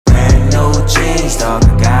new jeans, dog,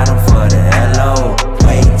 I got them for the LO.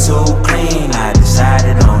 Way too clean, I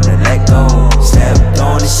decided on to let go. Stepped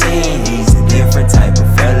on the scene, he's a different type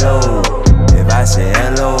of fellow. If I say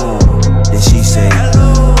hello, then she say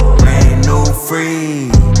hello. Brand new free,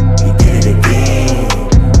 he did it again.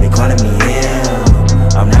 They calling me him,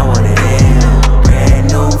 I'm not one of them.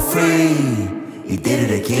 Brand new free, he did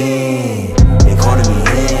it again. They calling me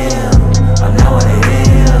him, I'm not one of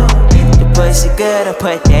them. The pussy good, I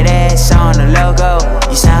put that ass on the logo.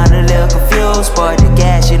 You sound a little confused, boy, the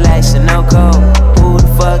gas you like Sunoco. Who the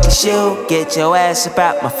fuck is you? Get your ass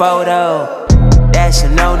about my photo. That's a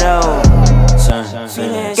no-no.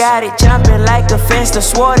 Got it jumping like a fence, the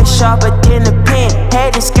sword is sharper than a pen.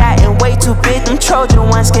 Head is gotten way too big, them Trojan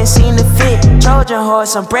ones can't seem to fit. Trojan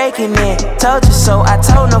horse, I'm breaking it. Told you so, I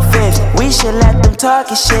told no fibs. We should let them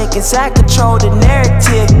talking shit, cause I control the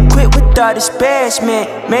narrative. Quit with all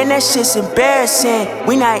disparagement, man, that shit's embarrassing.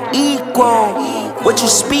 We not equal, what you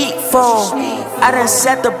speak for? I done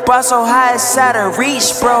set the bar so high it's out of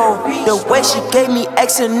reach, bro. The way she gave me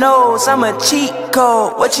X and O's, I'm a cheat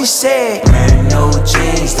code. What you said? Brand new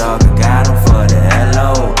jeans, dog, I got them for the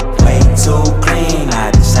LO. Way too clean, I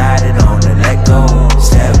decided on to let go.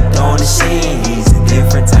 Stepped on the scene, he's a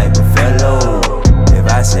different type of fellow.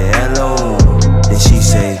 If I say hello, then she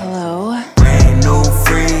say hello. Brand new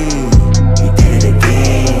free, he did it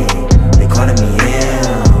again. They calling me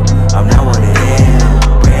him, I'm not one of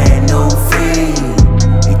them. Brand new free,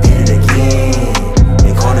 he did it again.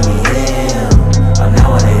 They calling me him, I'm not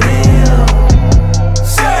one of them.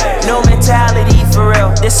 No mentality for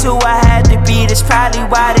real, this who I had to be. That's probably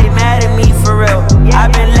why they mad at me for real.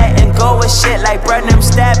 I've been letting go of shit like bruh, them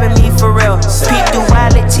stabbing me for real. Peak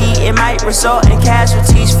duality, it might result in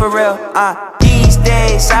casualties for real. These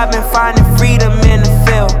days I've been finding freedom in the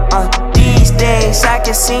field. These days I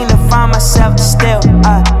can seem to find myself still.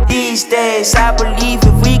 These days I believe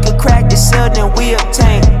if we could crack the seal, then we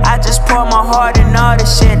obtain. I just pour my heart in all the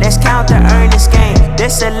shit, let's count the earnings gain.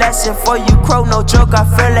 This a lesson for you, crow, no joke, I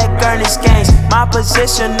feel like earnest gains. My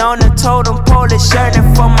position on the totem pole is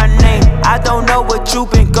yearning for my name. I don't know what you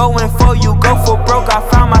been going for, you go for broke. I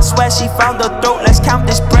found my sweat, she found the throat, let's count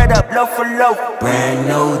this bread up low for low. Brand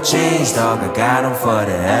new jeans, dog, I got them for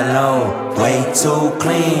the LO. Way too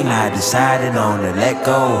clean, I decided on to let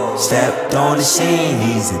go. Stepped on the scene,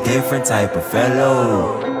 he's a different type of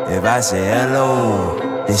fellow. If I say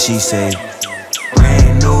hello, then she say